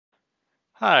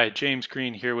Hi, James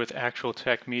Green here with Actual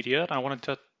Tech Media. I wanted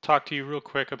to talk to you real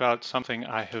quick about something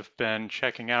I have been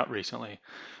checking out recently.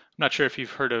 I'm not sure if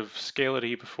you've heard of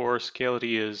Scality before.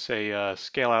 Scality is a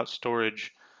scale-out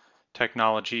storage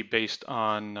technology based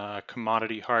on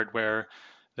commodity hardware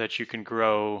that you can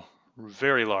grow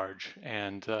very large.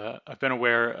 And I've been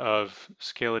aware of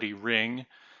Scality Ring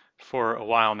for a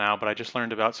while now, but I just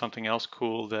learned about something else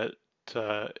cool that,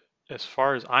 uh, as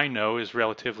far as I know, is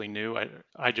relatively new.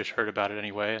 I just heard about it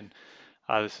anyway, and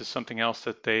this is something else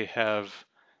that they have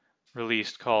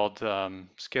released called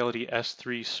Scality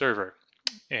S3 Server,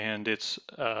 and it's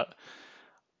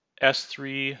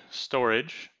S3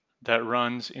 storage that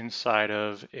runs inside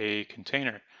of a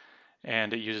container,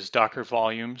 and it uses Docker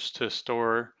volumes to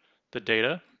store the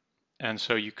data. And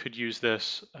so you could use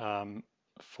this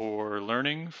for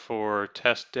learning, for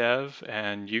test dev,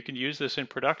 and you can use this in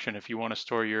production if you want to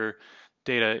store your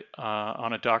data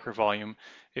on a Docker volume.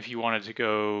 If you wanted to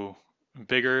go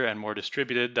bigger and more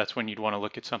distributed, that's when you'd want to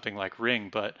look at something like Ring.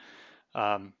 But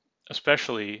um,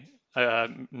 especially,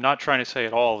 I'm not trying to say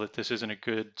at all that this isn't a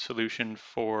good solution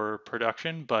for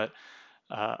production, but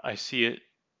I see it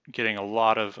getting a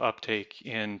lot of uptake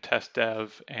in test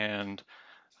dev and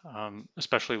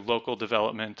especially local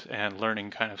development and learning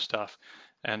kind of stuff.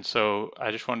 And so I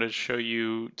just wanted to show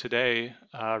you today,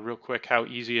 real quick, how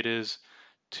easy it is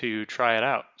to try it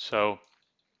out. So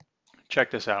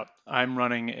check this out. I'm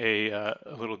running a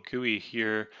little GUI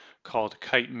here called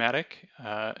Kitematic,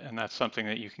 and that's something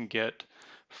that you can get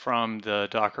from the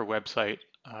Docker website.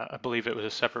 I believe it was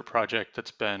a separate project that's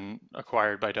been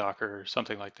acquired by Docker or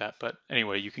something like that. But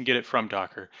anyway, you can get it from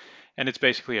Docker, and it's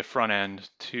basically a front end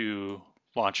to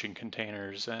launching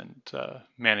containers and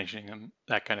managing them,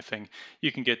 that kind of thing.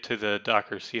 You can get to the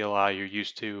Docker CLI you're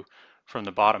used to from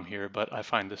the bottom here, but I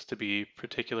find this to be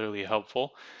particularly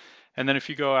helpful. And then if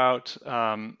you go out,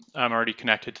 I'm already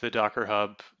connected to the Docker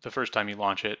Hub. The first time you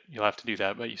launch it, you'll have to do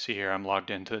that, but you see here I'm logged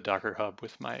into the Docker Hub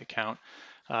with my account.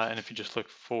 And if you just look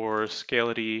for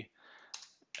Scality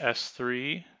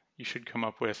S3, you should come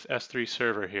up with S3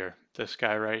 Server here, this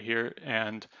guy right here.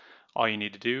 And all you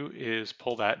need to do is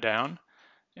pull that down.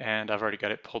 And I've already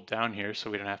got it pulled down here, so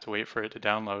we don't have to wait for it to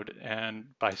download.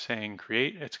 And by saying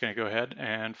create, it's going to go ahead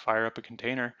and fire up a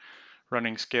container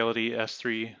running Scality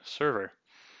S3 Server.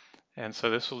 And so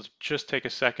this will just take a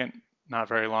second, not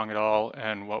very long at all.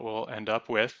 And what we'll end up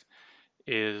with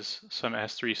is some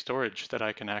S3 storage that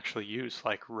I can actually use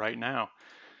like right now.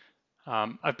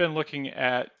 I've been looking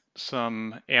at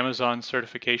some Amazon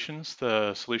certifications,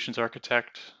 the solutions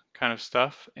architect kind of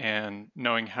stuff, and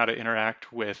knowing how to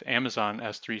interact with Amazon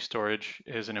S3 storage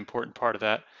is an important part of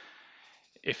that.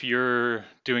 If you're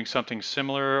doing something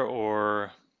similar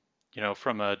or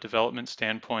from a development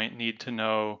standpoint, need to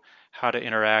know how to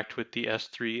interact with the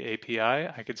S3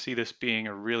 API, I could see this being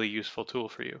a really useful tool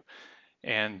for you.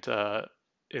 And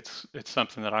it's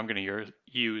something that I'm going to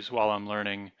use while I'm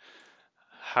learning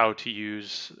how to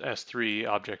use S3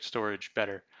 object storage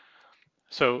better.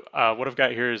 So what I've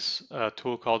got here is a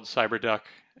tool called CyberDuck,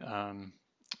 um,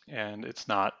 and it's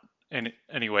not in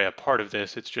any way a part of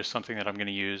this. It's just something that I'm going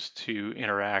to use to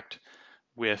interact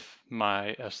with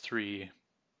my S3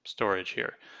 storage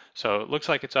here. So it looks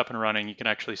like it's up and running. You can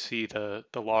actually see the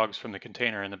logs from the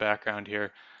container in the background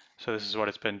here. So this is what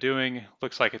it's been doing.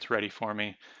 Looks like it's ready for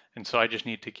me. And so I just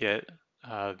need to get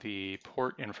the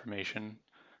port information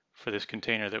for this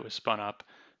container that was spun up.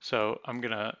 So I'm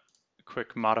gonna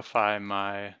quick modify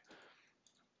my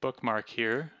bookmark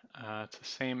here. It's the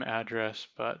same address,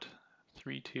 but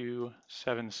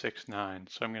 32769.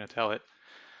 So I'm gonna tell it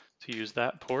to use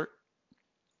that port,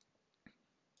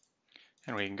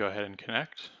 and we can go ahead and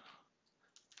connect.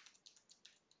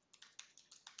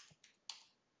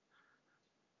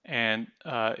 And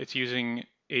it's using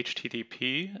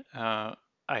HTTP.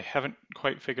 I haven't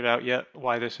quite figured out yet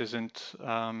why this isn't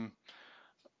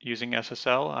using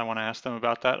SSL. I want to ask them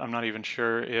about that. I'm not even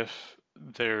sure if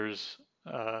there's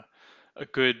a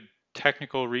good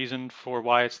technical reason for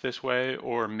why it's this way,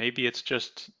 or maybe it's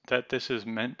just that this is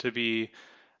meant to be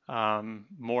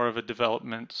more of a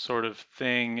development sort of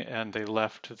thing, and they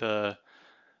left the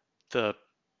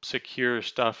secure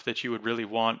stuff that you would really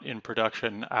want in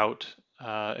production out,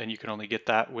 and you can only get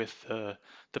that with the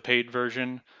paid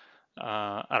version.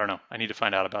 I don't know. I need to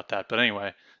find out about that. But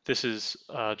anyway, this is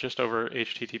just over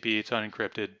HTTP. It's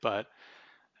unencrypted, but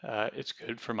it's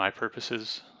good for my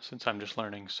purposes since I'm just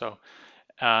learning. So,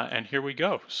 and here we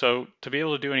go. So to be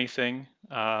able to do anything,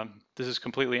 this is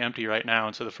completely empty right now.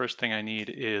 And so the first thing I need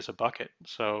is a bucket.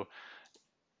 So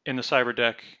in the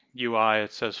CyberDeck UI,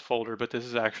 it says folder, but this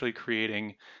is actually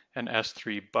creating an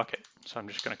S3 bucket. So I'm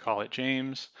just going to call it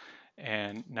James,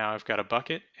 And now I've got a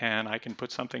bucket and I can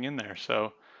put something in there.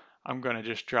 So I'm going to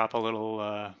just drop a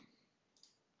little,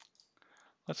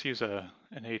 let's use an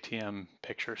ATM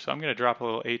picture. So I'm going to drop a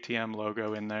little ATM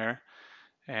logo in there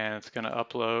and it's going to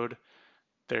upload.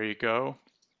 There you go.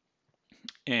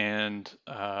 And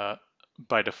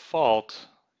by default,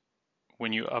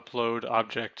 when you upload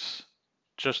objects,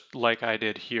 just like I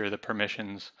did here, the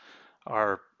permissions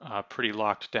are pretty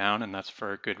locked down, and that's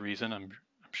for a good reason. I'm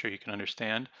sure you can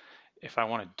understand. If I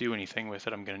want to do anything with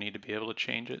it, I'm going to need to be able to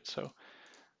change it. So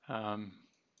um,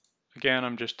 again,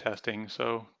 I'm just testing,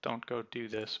 so don't go do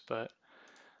this, but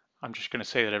I'm just going to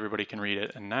say that everybody can read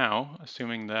it. And now,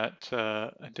 assuming that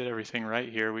I did everything right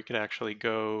here, we could actually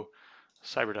go,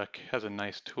 CyberDuck has a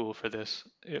nice tool for this.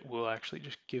 It will actually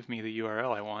just give me the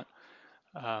URL I want.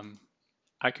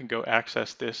 I can go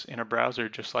access this in a browser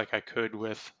just like I could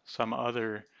with some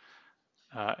other,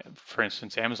 for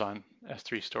instance, Amazon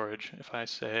S3 storage. If I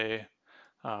say,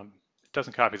 it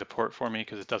doesn't copy the port for me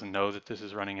because it doesn't know that this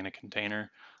is running in a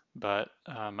container, but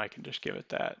I can just give it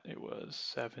that. It was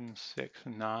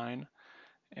 769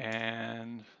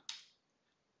 and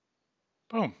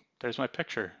boom, there's my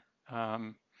picture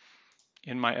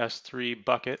in my S3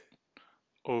 bucket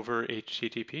over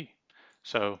HTTP.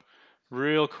 So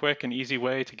real quick and easy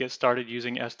way to get started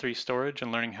using S3 storage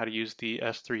and learning how to use the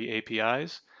S3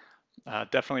 APIs.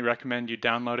 Definitely recommend you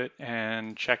download it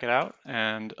and check it out.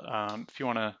 And if you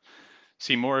want to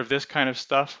see more of this kind of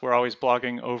stuff, we're always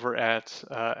blogging over at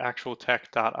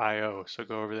actualtech.io. So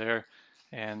go over there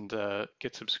and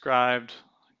get subscribed,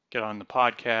 get on the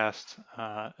podcast,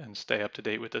 and stay up to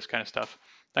date with this kind of stuff.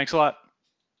 Thanks a lot.